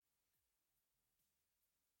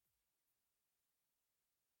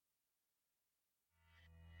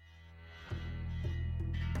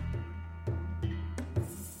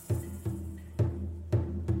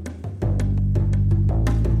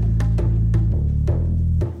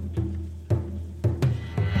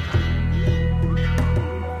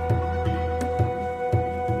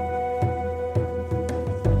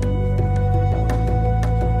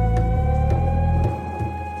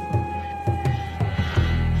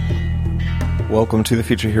Welcome to the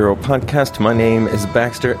Future Hero Podcast. My name is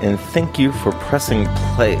Baxter, and thank you for pressing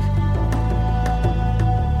play.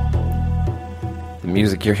 The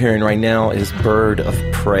music you're hearing right now is Bird of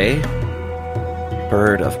Prey.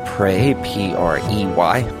 Bird of Prey,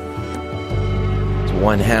 P-R-E-Y. It's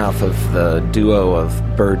one half of the duo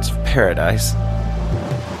of Birds of Paradise.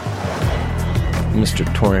 Mr.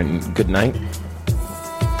 Torin Goodnight.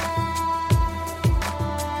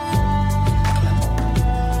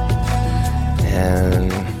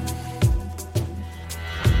 And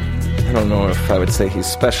I don't know if I would say he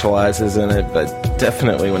specializes in it, but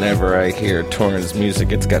definitely whenever I hear Torin's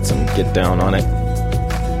music, it's got some get down on it.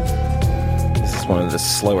 This is one of the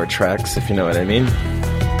slower tracks, if you know what I mean.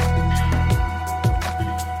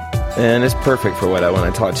 And it's perfect for what I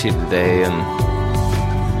want to talk to you today. And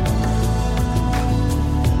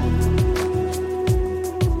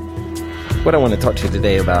what I want to talk to you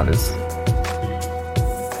today about is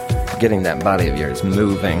getting that body of yours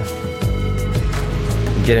moving,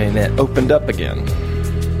 getting it opened up again,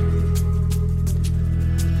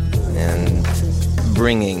 and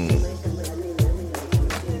bringing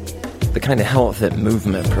the kind of health that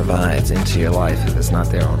movement provides into your life if it's not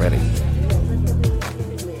there already.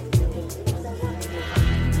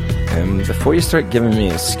 And before you start giving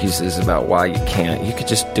me excuses about why you can't, you could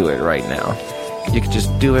just do it right now. You could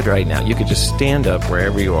just do it right now. You could just stand up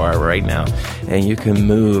wherever you are right now, and you can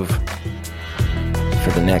move for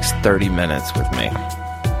the next 30 minutes with me.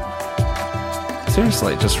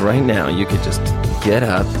 Seriously, just right now, you could just get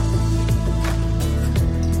up,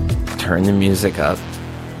 turn the music up,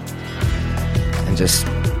 and just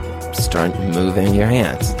start moving your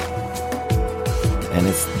hands. And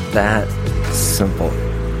it's that simple.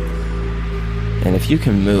 And if you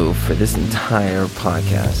can move for this entire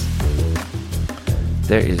podcast,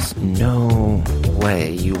 there is no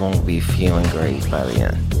way you won't be feeling great by the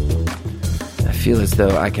end. I feel as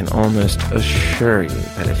though I can almost assure you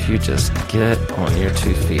that if you just get on your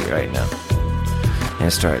 2 feet right now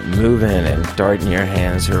and start moving and darting your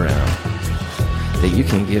hands around, that you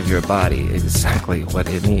can give your body exactly what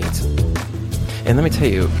it needs. And let me tell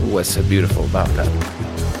you what's so beautiful about that.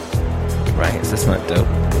 Right? Is this not dope?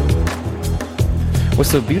 What's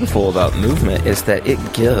so beautiful about movement is that it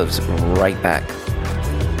gives right back.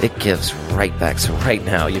 It gives right back. So right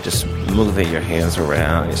now, you're just moving your hands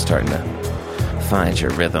around. You're starting to find your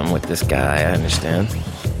rhythm with this guy. I understand.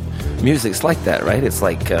 Music's like that, right? It's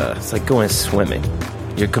like going swimming.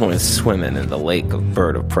 You're going swimming in the lake of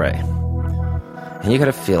Bird of Prey. And you got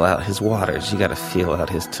to feel out his waters. You got to feel out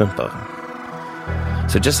his tempo.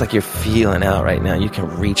 So just like you're feeling out right now, you can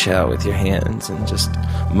reach out with your hands and just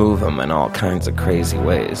move them in all kinds of crazy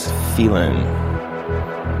ways. Feeling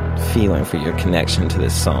for your connection to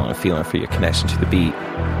this song, feeling for your connection to the beat.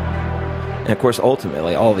 And of course,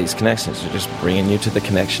 ultimately, all these connections are just bringing you to the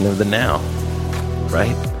connection of the now,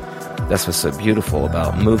 right? That's what's so beautiful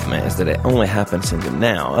about movement, is that it only happens in the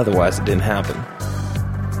now. Otherwise, it didn't happen.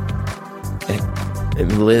 It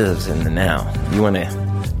lives in the now. You want to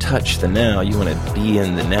touch the now. You want to be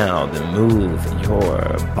in the now. Then move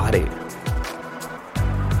your body.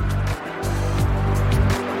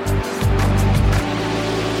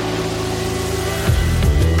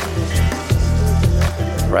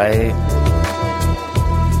 Right?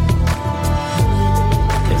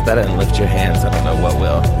 If that doesn't lift your hands, I don't know what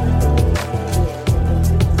will.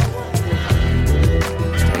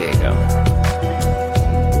 There you go.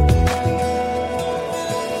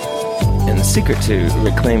 And the secret to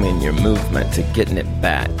reclaiming your movement, to getting it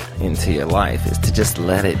back into your life, is to just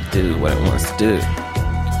let it do what it wants to do.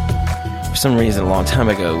 For some reason, a long time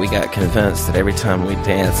ago, we got convinced that every time we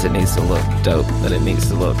dance, it needs to look dope, that it needs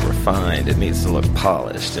to look refined, it needs to look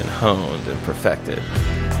polished and honed and perfected.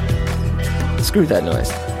 Screw that noise.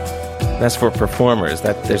 That's for performers.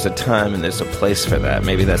 That there's a time and there's a place for that.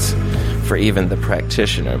 Maybe that's for even the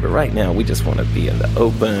practitioner. But right now, we just want to be in the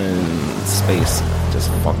open space, just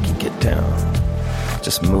funky get down.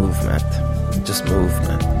 Just movement. Just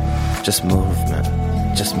movement. Just movement.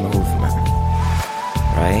 Just movement.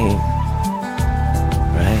 Right?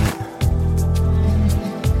 Right?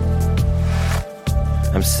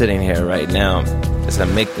 I'm sitting here right now as I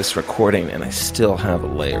make this recording, and I still have a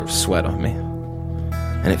layer of sweat on me.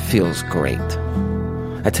 And it feels great.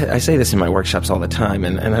 I say this in my workshops all the time,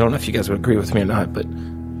 and I don't know if you guys would agree with me or not, but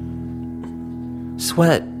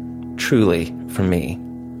sweat, truly, for me,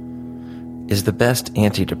 is the best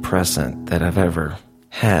antidepressant that I've ever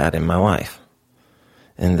had in my life.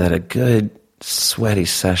 And that a good sweaty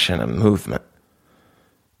session of movement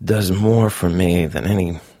does more for me than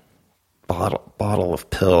any bottle of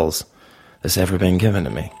pills that's ever been given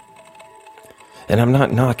to me. And I'm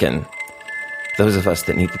not knocking those of us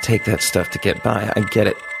that need to take that stuff to get by, I get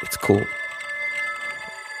it. It's cool.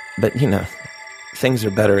 But, things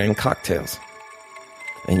are better in cocktails.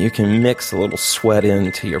 And you can mix a little sweat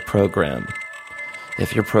into your program.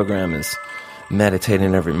 If your program is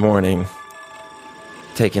meditating every morning,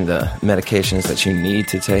 taking the medications that you need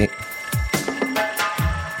to take,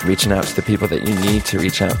 reaching out to the people that you need to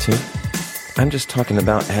reach out to, I'm just talking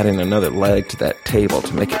about adding another leg to that table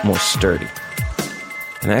to make it more sturdy.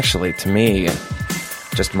 And actually, to me,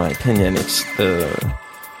 just my opinion, it's the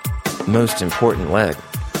most important leg,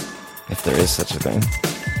 if there is such a thing.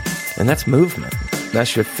 And that's movement.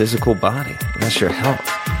 That's your physical body. That's your health.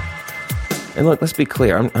 And look, let's be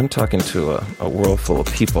clear. I'm talking to a world full of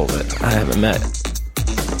people that I haven't met.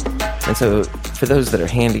 And so for those that are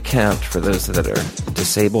handicapped, for those that are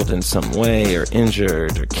disabled in some way or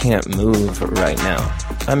injured or can't move right now,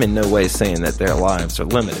 I'm in no way saying that their lives are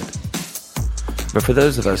limited. But for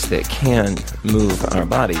those of us that can move our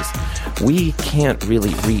bodies, we can't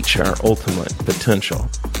really reach our ultimate potential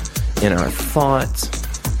in our thoughts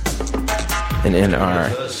and in our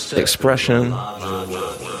expression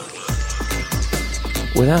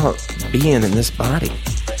without being in this body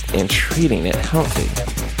and treating it healthy.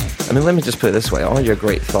 I mean, let me just put it this way. All your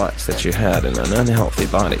great thoughts that you had in an unhealthy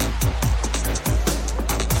body.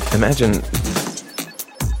 Imagine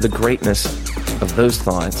the greatness of those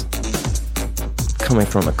thoughts coming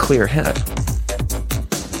from a clear head,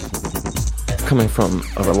 coming from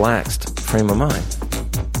a relaxed frame of mind.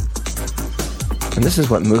 And this is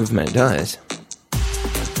what movement does.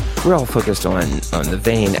 We're all focused on the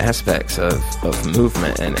vain aspects of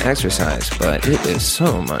movement and exercise, but it is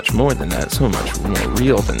so much more than that, so much more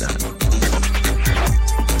real than that.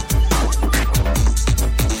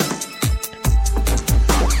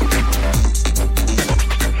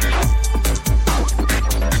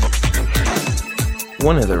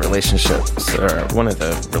 One of the relationships, or one of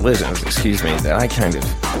the religions, that I kind of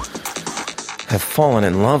have fallen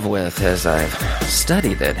in love with as I've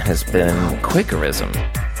studied it has been Quakerism.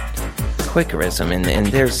 And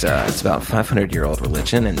there's it's about 500-year-old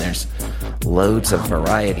religion, and there's loads of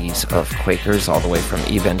varieties of Quakers, all the way from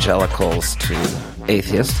evangelicals to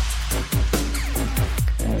atheists.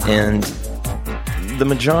 And the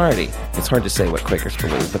majority, it's hard to say what Quakers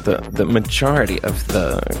believe, but the majority of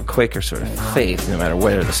the Quaker sort of faith, no matter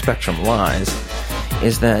where the spectrum lies,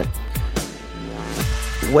 is that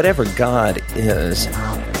whatever God is,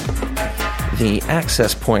 the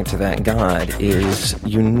access point to that God is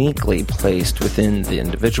uniquely placed within the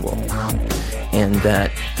individual, and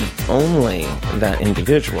that only that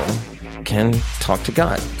individual can talk to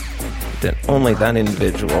God, that only that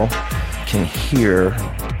individual can hear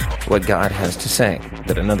what God has to say,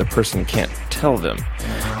 that another person can't tell them.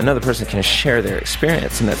 Another person can share their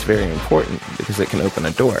experience, and that's very important because it can open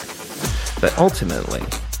a door. But ultimately,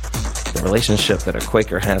 the relationship that a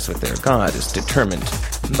Quaker has with their God is determined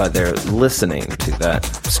by their listening to that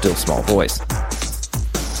still small voice.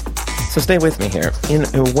 So stay with me here. In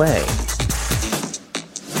a way,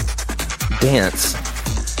 dance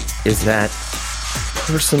is that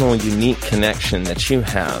personal, unique connection that you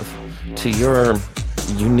have to your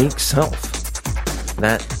unique self.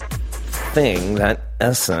 That thing, that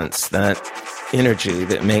essence, that energy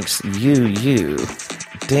that makes you.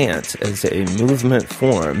 Dance as a movement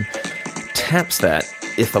form taps that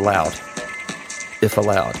if allowed.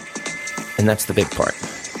 And that's the big part.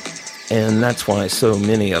 And that's why so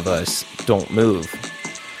many of us don't move,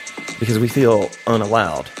 because we feel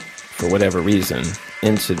unallowed for whatever reason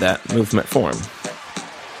into that movement form.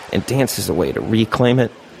 And dance is a way to reclaim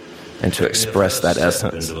it and to express that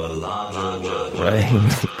essence. Right?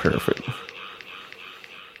 Perfect.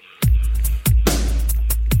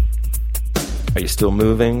 Are you still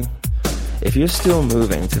moving? If you're still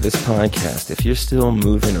moving to this podcast, if you're still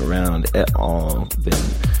moving around at all, then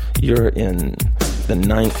you're in the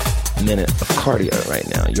 9th minute of cardio right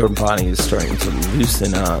now. Your body is starting to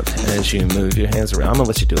loosen up as you move your hands around. I'm going to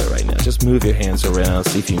let you do it right now. Just move your hands around,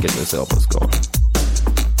 see if you can get those elbows going.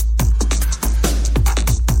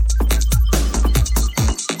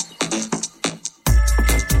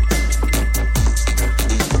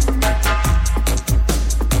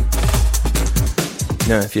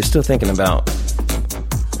 Now, if you're still thinking about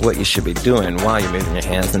what you should be doing while you're moving your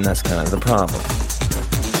hands, then that's kind of the problem.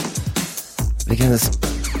 Because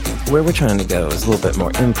where we're trying to go is a little bit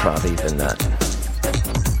more improv-y than that.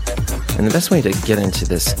 And the best way to get into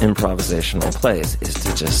this improvisational place is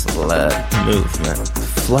to just let movement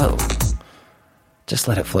flow. Just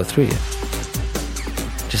let it flow through you.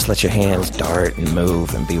 Just let your hands dart and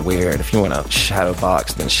move and be weird. If you want to shadow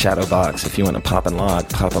box, then shadow box. If you want to pop and log,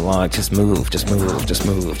 pop and log. Just move, just move, just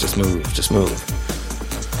move, just move, just move.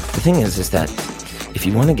 The thing is that if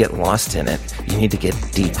you want to get lost in it, you need to get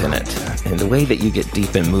deep in it. And the way that you get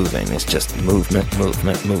deep in moving is just movement,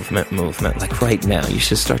 movement, movement, movement. Like right now, you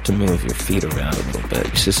should start to move your feet around a little bit.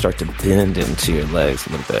 You should start to bend into your legs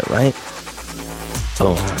a little bit, right?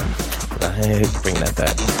 Boom. Right, bring that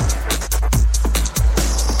back.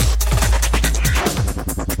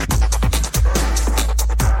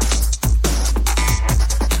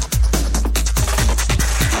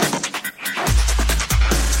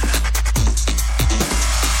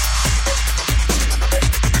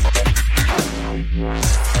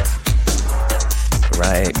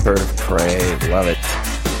 Bird of prey, love it.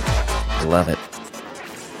 Love it.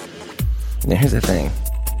 Now here's the thing.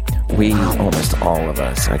 We, almost all of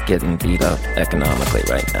us, are getting beat up economically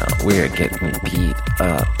right now. We are getting beat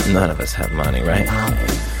up. None of us have money, right?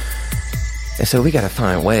 And so we got to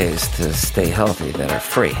find ways to stay healthy that are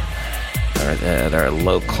free, or that are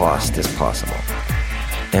low cost as possible.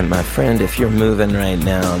 And my friend, if you're moving right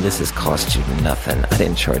now, this has cost you nothing. I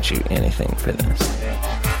didn't charge you anything for this.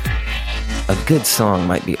 A good song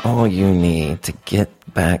might be all you need to get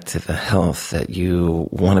back to the health that you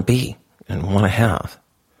want to be and want to have.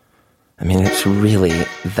 I mean, it's really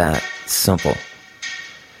that simple.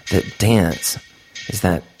 That dance is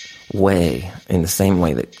that way, in the same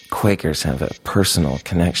way that Quakers have a personal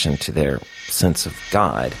connection to their sense of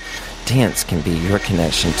God. Dance can be your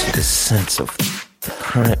connection to the sense of the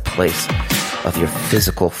current place of your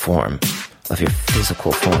physical form,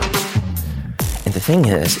 And the thing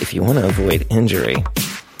is, if you want to avoid injury,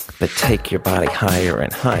 but take your body higher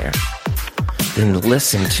and higher, then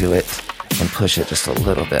listen to it and push it just a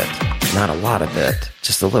little bit. Not a lot of it,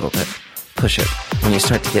 just a little bit. Push it. When you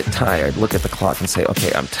start to get tired, look at the clock and say,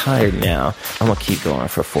 okay, I'm tired now. I'm going to keep going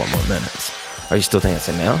for 4 more minutes. Are you still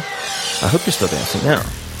dancing now? I hope you're still dancing now.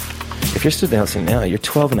 If you're still dancing now, you're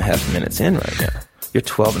 12 and a half minutes in right now. You're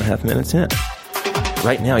 12 and a half minutes in.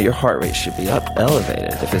 Right now, your heart rate should be up,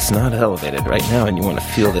 elevated. If it's not elevated right now and you want to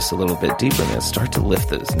feel this a little bit deeper, then start to lift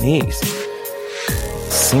those knees.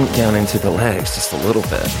 Sink down into the legs just a little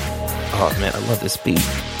bit. Oh, man, I love this beat.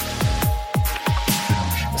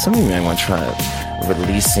 Some of you may want to try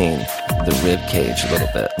releasing the rib cage a little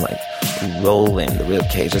bit, like rolling the rib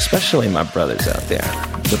cage, especially my brothers out there.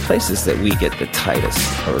 The places that we get the tightest,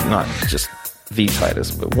 or not just the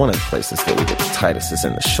tightest, but one of the places that we get the tightest is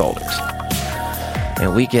in the shoulders.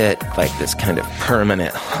 And we get like this kind of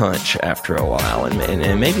permanent hunch after a while, and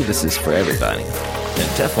maybe this is for everybody.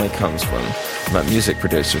 It definitely comes from my music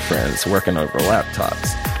producer friends working over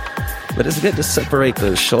laptops. But it's good to separate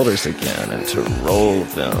those shoulders again and to roll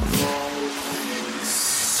them.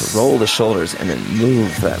 To roll the shoulders and then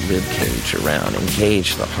move that rib cage around.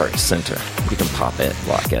 Engage the heart center. You can pop it,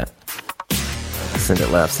 lock it. Send it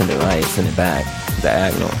left, send it right, send it back,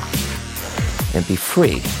 diagonal. And be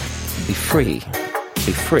free. Be free.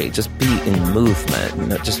 Be free. Just be in movement,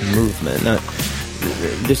 not just movement.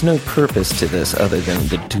 There's no purpose to this other than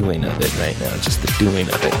the doing of it right now. Just the doing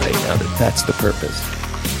of it right now. That's the purpose.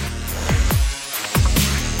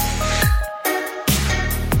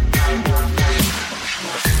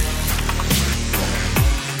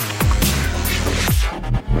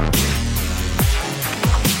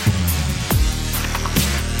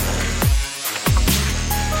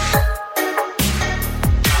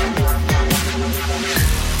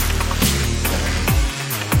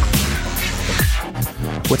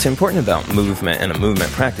 What's important about movement and a movement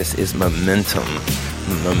practice is momentum.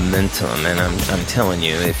 And I'm telling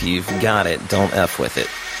you, if you've got it, don't F with it.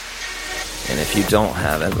 And if you don't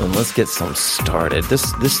have it, then let's get some started.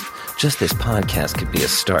 This podcast could be a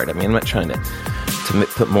start. I mean, I'm not trying to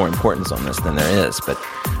put more importance on this than there is, but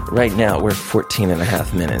right now we're 14 and a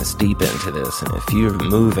half minutes deep into this, and if you're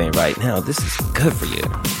moving right now, this is good for you.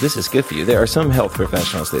 This is good for you. There are some health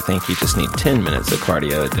professionals that think you just need 10 minutes of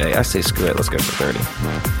cardio a day. I say screw it, let's go for 30.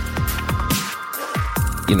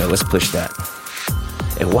 Let's push that.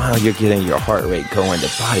 And while you're getting your heart rate going,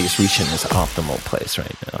 the body's reaching its optimal place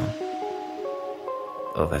right now.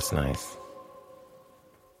 Oh, that's nice.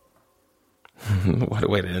 What a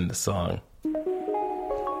way to end the song.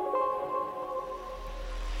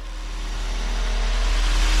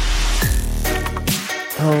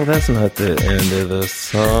 Oh, that's not the end of the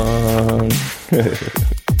song.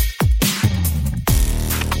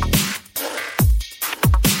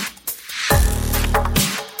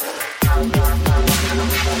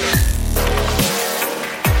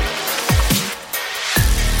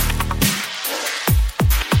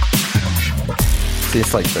 See,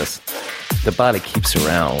 it's like this. The body keeps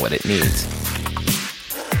around what it needs.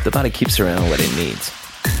 The body keeps around what it needs.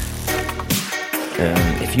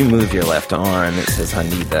 And if you move your left arm, it says, I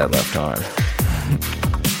need that left arm.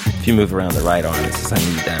 If you move around the right arm, it says, I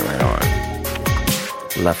need that right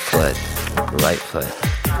arm. Left foot, right foot.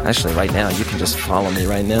 Actually, right now, you can just follow me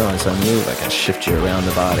right now as I move. I can shift you around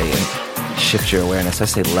the body and shift your awareness. I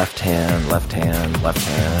say left hand, left hand, left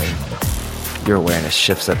hand. Your awareness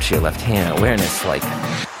shifts up to your left hand. Awareness like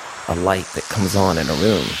a light that comes on in a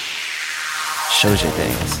room. Shows you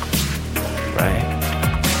things, right?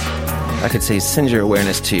 I could say send your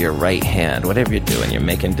awareness to your right hand. Whatever you're doing, you're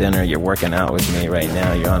making dinner, you're working out with me right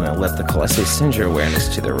now, you're on an elliptical. I say send your awareness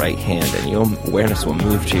to the right hand, and your awareness will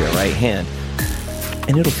move to your right hand,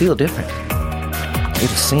 and it'll feel different.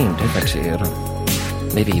 It'll seem different to you.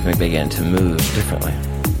 It'll maybe even begin to move differently.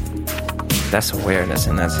 That's awareness,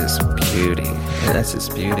 and that's its beauty. And that's its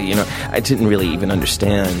beauty. You know, I didn't really even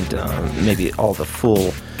understand maybe all the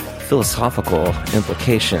full philosophical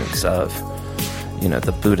implications of, you know,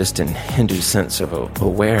 the Buddhist and Hindu sense of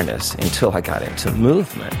awareness until I got into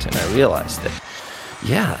movement, and I realized that,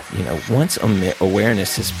 yeah, you know, once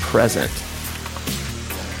awareness is present,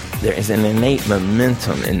 there is an innate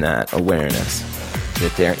momentum in that awareness,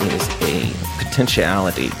 that there is a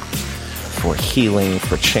potentiality for healing,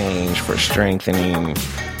 for change, for strengthening,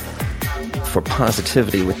 for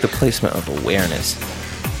positivity with the placement of awareness.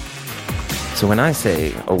 So when I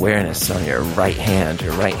say awareness on your right hand,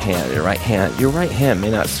 your right hand, your right hand, your right hand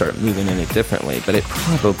may not start moving any differently, but it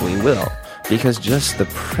probably will, because just the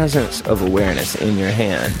presence of awareness in your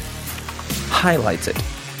hand highlights it.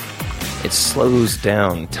 It slows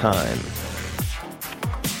down time.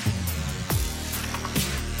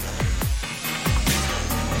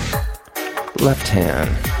 Left hand,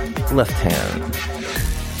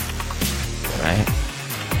 right?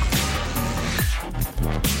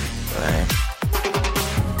 Right.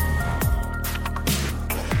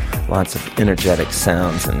 Lots of energetic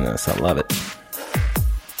sounds in this. I love it.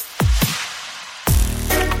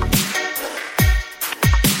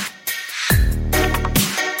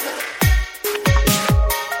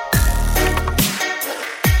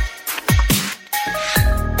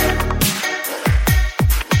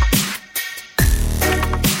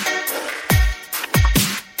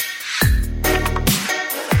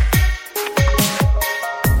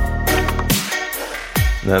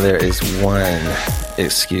 Now, there is one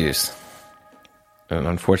excuse, and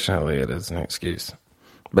unfortunately it is an excuse,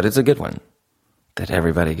 but it's a good one, that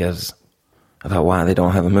everybody gives about why they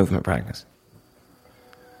don't have a movement practice.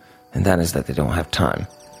 And that is that they don't have time.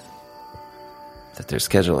 That their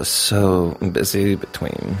schedule is so busy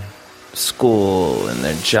between school and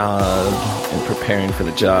their job and preparing for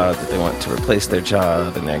the job that they want to replace their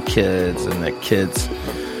job and their kids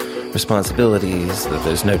responsibilities, that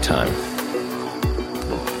there's no time.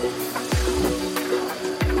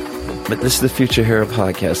 But this is the Future Hero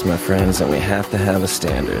podcast, my friends, and we have to have a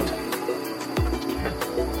standard.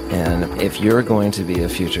 And if you're going to be a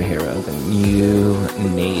future hero, then you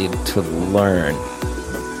need to learn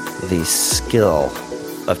the skill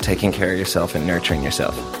of taking care of yourself and nurturing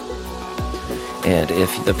yourself. And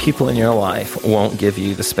if the people in your life won't give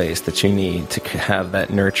you the space that you need to have that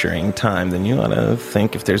nurturing time, then you ought to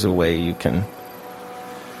think if there's a way you can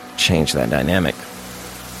change that dynamic.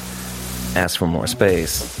 Ask for more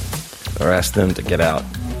space, or ask them to get out.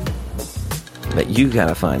 But you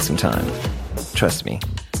gotta find some time. Trust me.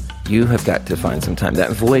 You have got to find some time.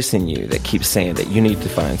 That voice in you that keeps saying that you need to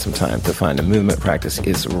find some time to find a movement practice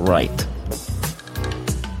is right.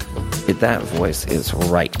 That voice is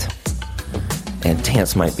right. And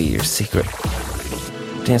dance might be your secret.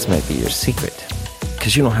 Dance might be your secret.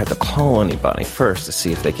 Because you don't have to call anybody first to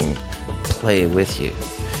see if they can play with you.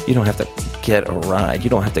 You don't have to get a ride. You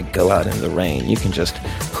don't have to go out in the rain. You can just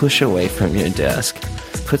push away from your desk,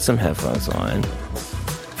 put some headphones on,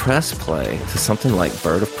 press play to something like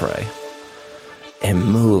Bird of Prey, and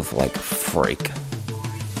move like a freak.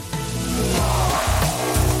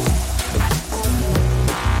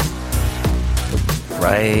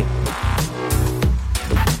 Right?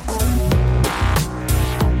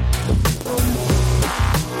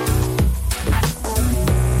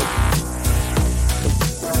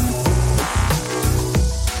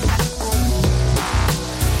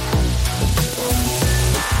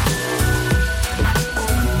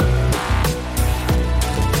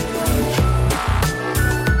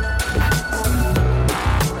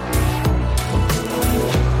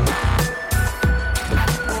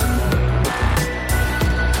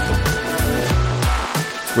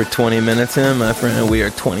 We're 20 minutes in, my friend. We are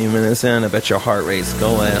 20 minutes in. I bet your heart rate's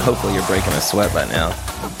going. Hopefully you're breaking a sweat by now.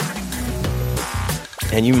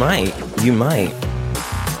 And you might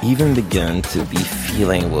even begin to be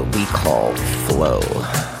feeling what we call flow.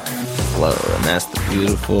 And that's the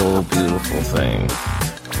beautiful, beautiful thing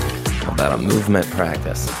about a movement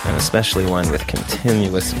practice, and especially one with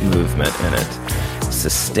continuous movement in it.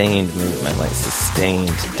 Sustained movement, like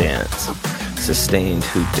sustained dance, sustained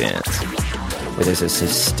hoop dance. Where there's a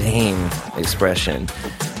sustained expression,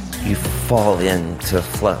 you fall into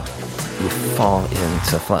flow. You fall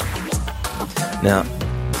into flow. Now,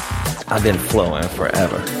 I've been flowing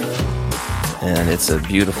forever, and it's a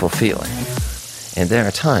beautiful feeling. And there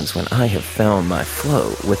are times when I have found my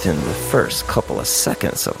flow within the first couple of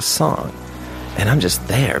seconds of a song, and I'm just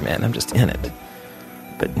there, man. I'm just in it.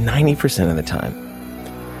 But 90% of the time,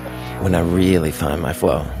 when I really find my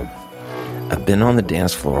flow, I've been on the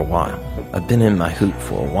dance floor a while. I've been in my hoop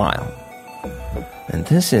for a while. And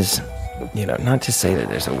this is, not to say that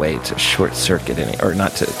there's a way to short-circuit or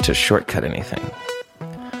not to shortcut anything.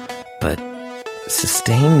 But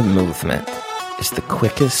sustained movement is the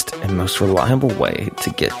quickest and most reliable way to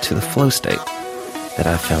get to the flow state that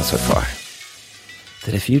I've found so far.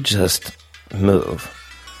 That if you just move,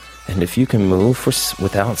 and if you can move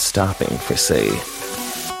without stopping for, say,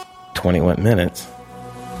 21 minutes,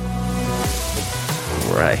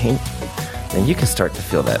 right, then you can start to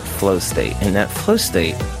feel that flow state. And that flow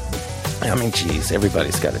state,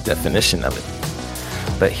 everybody's got a definition of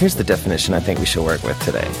it. But here's the definition I think we should work with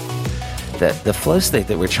today. That the flow state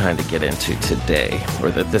that we're trying to get into today, or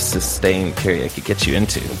that this sustained period could get you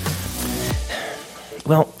into,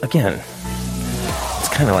 well, again, it's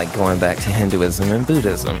kind of like going back to Hinduism and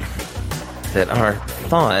Buddhism, that our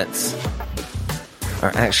thoughts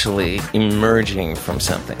are actually emerging from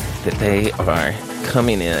something, that they are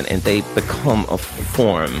coming in and they become a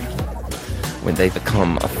form. When they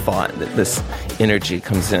become a thought, that this energy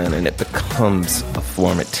comes in and it becomes a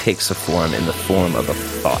form, it takes a form in the form of a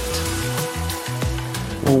thought.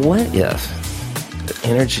 Well, what if the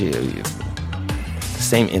energy of you, the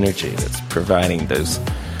same energy that's providing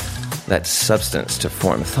that substance to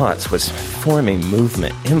form thoughts, was forming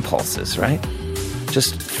movement impulses, right?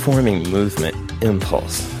 Just forming movement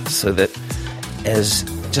impulse, so that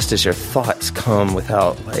just as your thoughts come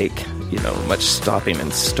without much stopping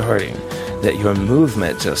and starting, that your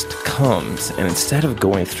movement just comes, and instead of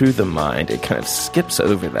going through the mind, it kind of skips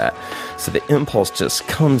over that, so the impulse just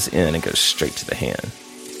comes in and goes straight to the hand.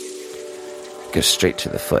 Goes straight to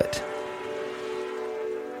the foot.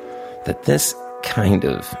 That this kind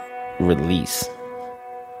of release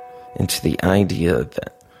into the idea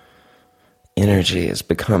that energy is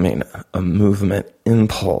becoming a movement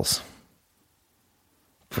impulse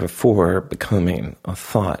before becoming a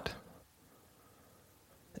thought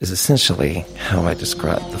is essentially how I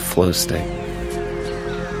describe the flow state.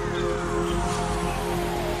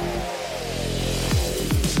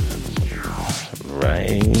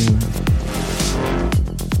 Right.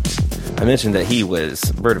 I mentioned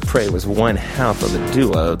that Bird of Prey was one half of a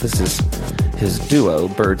duo. This is his duo,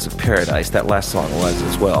 Birds of Paradise. That last song was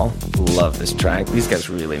as well. Love this track. These guys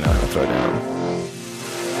really know how to throw down.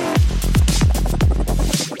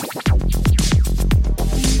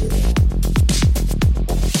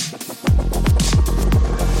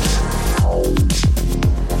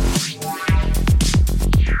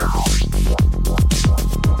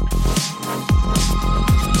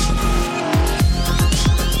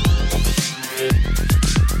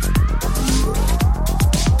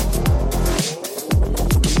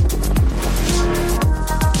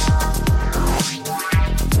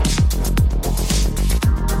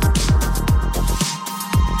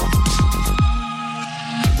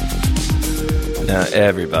 Now,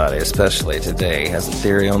 everybody, especially today, has a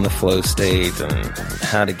theory on the flow state and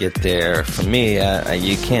how to get there. For me,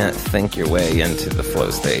 you can't think your way into the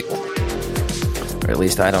flow state. Or at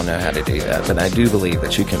least I don't know how to do that. But I do believe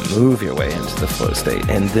that you can move your way into the flow state.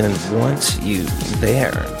 And then once you're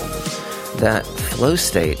there, that flow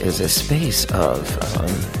state is a space of...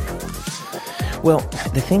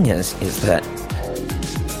 the thing is that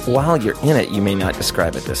while you're in it, you may not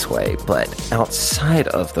describe it this way, but outside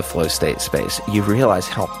of the flow state space, you realize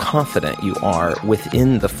how confident you are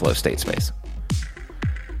within the flow state space.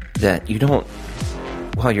 That you don't,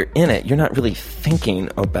 while you're in it, you're not really thinking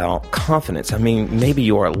about confidence. I mean, maybe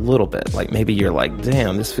you are a little bit, like maybe you're like,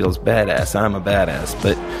 damn, this feels badass, I'm a badass,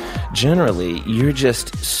 but generally, you're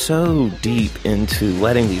just so deep into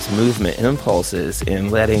letting these movement impulses and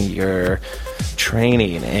letting your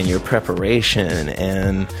training and your preparation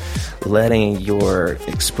and letting your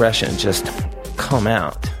expression just come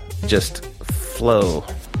out, just flow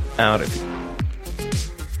out of you.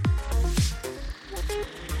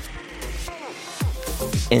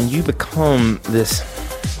 And you become this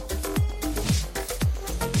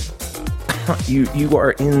you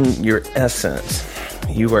are in your essence.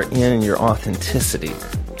 You are in your authenticity.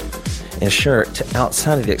 And sure,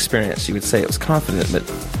 outside of the experience, you would say it was confident, but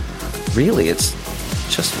really it's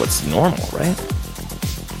just what's normal, right?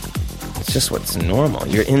 It's just what's normal.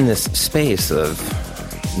 You're in this space of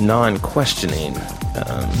non-questioning,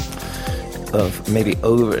 of maybe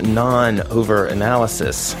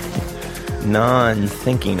non-over-analysis,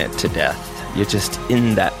 non-thinking it to death. You're just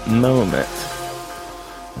in that moment.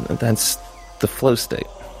 That's the flow state.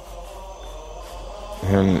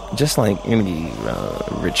 And just like any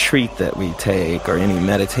retreat that we take or any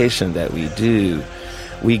meditation that we do,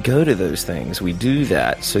 we go to those things. We do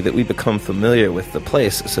that so that we become familiar with the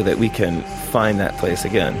place so that we can find that place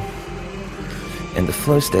again. And the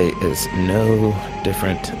flow state is no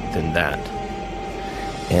different than that.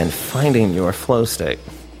 And finding your flow state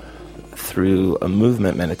through a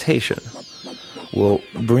movement meditation will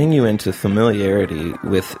bring you into familiarity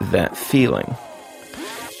with that feeling.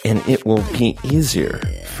 And it will be easier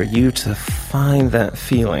for you to find that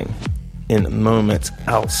feeling in moments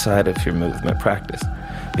outside of your movement practice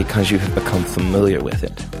because you have become familiar with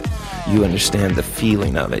it. You understand the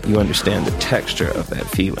feeling of it. You understand the texture of that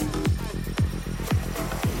feeling.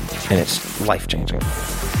 And it's life-changing.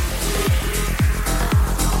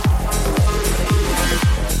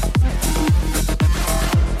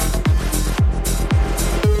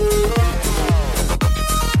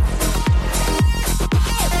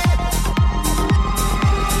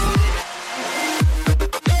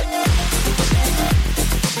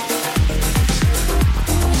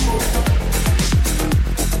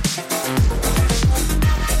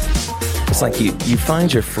 Like you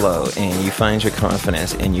find your flow and you find your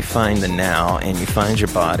confidence and you find the now and you find your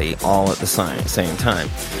body all at the same time,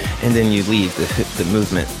 and then you leave the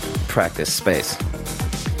movement practice space.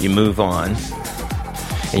 You move on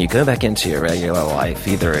and you go back into your regular life.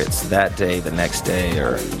 Either it's that day, the next day,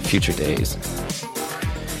 or future days.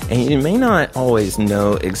 And you may not always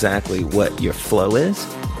know exactly what your flow is,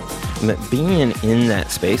 but being in that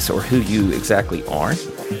space, or who you exactly are,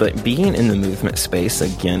 but being in the movement space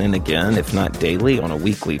again and again, if not daily, on a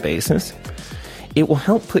weekly basis, it will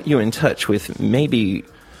help put you in touch with maybe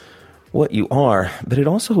what you are, but it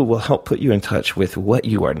also will help put you in touch with what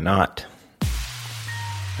you are not.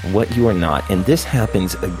 What you are not. And this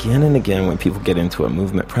happens again and again when people get into a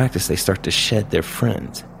movement practice. They start to shed their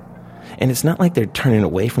friends. And it's not like they're turning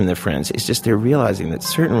away from their friends. It's just they're realizing that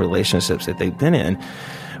certain relationships that they've been in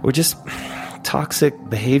were just toxic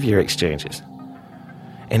behavior exchanges.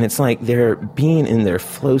 And it's like their being in their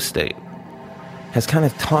flow state has kind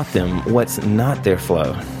of taught them what's not their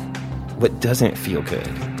flow, what doesn't feel good,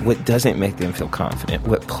 what doesn't make them feel confident,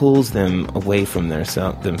 what pulls them away from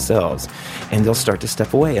themselves. And they'll start to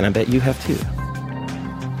step away, and I bet you have too.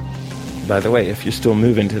 By the way, if you're still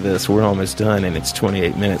moving to this, we're almost done, and it's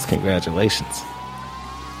 28 minutes. Congratulations.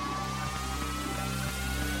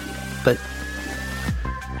 But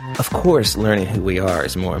of course, learning who we are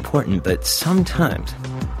is more important, but sometimes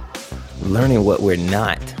learning what we're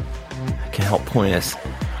not can help point us,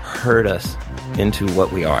 hurt us into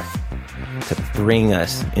what we are, to bring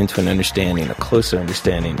us into an understanding, a closer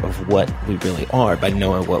understanding of what we really are by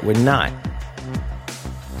knowing what we're not.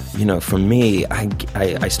 You know, for me,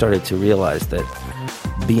 I started to realize that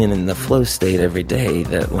being in the flow state every day,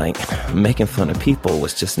 that like making fun of people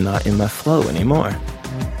was just not in my flow anymore.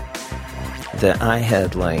 That I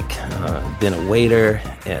had been a waiter,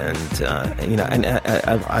 and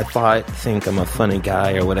I think I'm a funny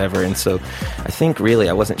guy or whatever, and so I think really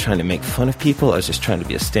I wasn't trying to make fun of people. I was just trying to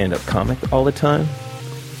be a stand-up comic all the time.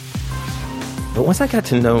 But once I got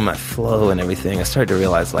to know my flow and everything, I started to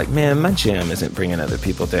realize, man, my jam isn't bringing other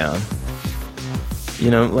people down.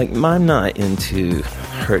 You know, I'm not into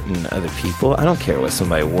hurting other people. I don't care what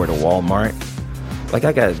somebody wore to Walmart. I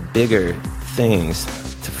got bigger things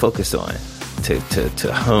to focus on. To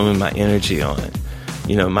hone my energy on.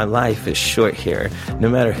 You know, my life is short here. No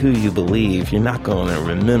matter who you believe, you're not going to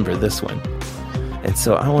remember this one. And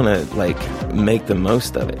so I want to make the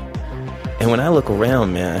most of it. And when I look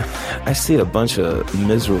around, man, I see a bunch of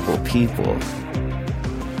miserable people.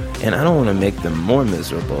 And I don't want to make them more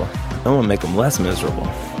miserable. I want to make them less miserable,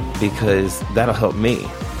 because that'll help me.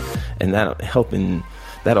 And that'll help them.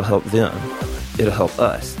 It'll help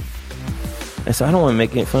us. And so I don't want to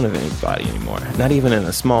make fun of anybody anymore, not even in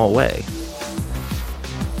a small way.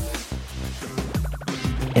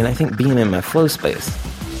 And I think being in my flow space,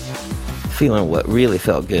 feeling what really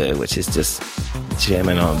felt good, which is just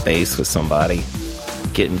jamming on bass with somebody,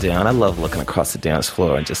 getting down. I love looking across the dance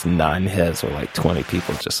floor and just nodding heads with 20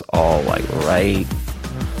 people just all right.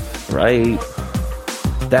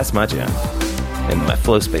 That's my jam. And my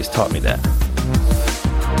flow space taught me that.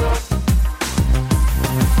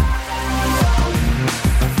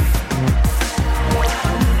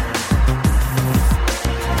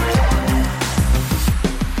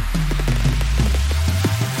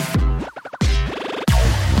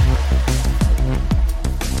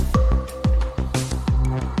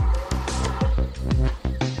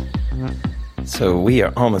 So we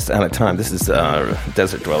are almost out of time. This is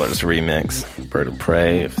Desert Dwellers remix, Bird of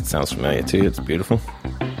Prey. If it sounds familiar too, it's beautiful.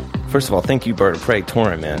 First of all, thank you, Bird of Prey,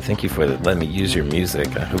 Torin, man. Thank you for letting me use your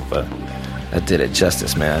music. I hope I did it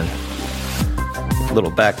justice, man. A little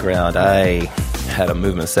background, I had a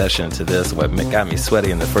movement session to this. What got me sweaty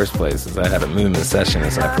in the first place is I had a movement session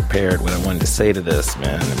as I prepared what I wanted to say to this,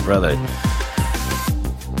 man. And brother,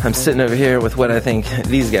 I'm sitting over here with what I think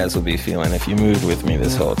these guys will be feeling if you moved with me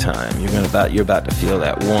this whole time. You're about to feel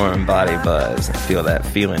that warm body buzz and feel that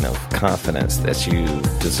feeling of confidence that you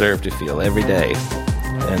deserve to feel every day.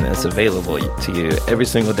 And it's available to you every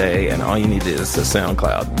single day, and all you need is a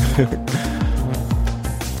SoundCloud.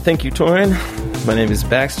 Thank you, Torin. My name is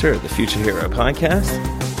Baxter of the Future Hero Podcast.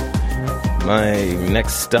 My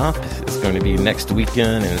next stop is going to be next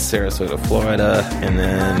weekend in Sarasota, Florida, and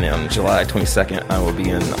then on July 22nd, I will be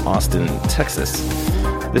in Austin, Texas.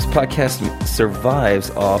 This podcast survives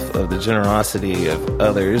off of the generosity of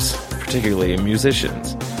others, particularly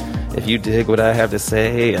musicians. If you dig what I have to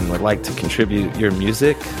say and would like to contribute your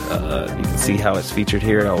music, you can see how it's featured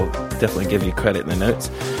here. I'll definitely give you credit in the notes.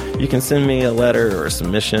 You can send me a letter or a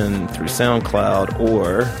submission through SoundCloud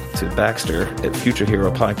or to Baxter at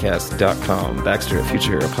FutureHeroPodcast.com. Baxter at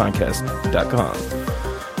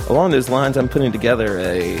FutureHeroPodcast.com. Along those lines, I'm putting together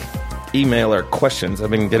a email or questions.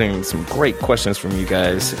 I've been getting some great questions from you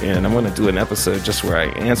guys, and I'm going to do an episode just where I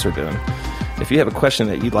answer them. If you have a question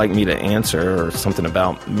that you'd like me to answer, or something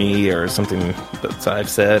about me, or something that I've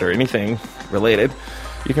said, or anything related,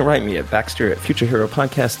 you can write me at Baxter at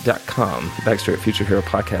FutureHeroPodcast.com. Baxter at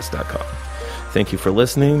FutureHeroPodcast.com. Thank you for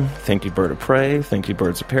listening. Thank you, Bird of Prey. Thank you,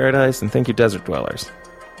 Birds of Paradise. And thank you, Desert Dwellers.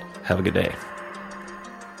 Have a good day.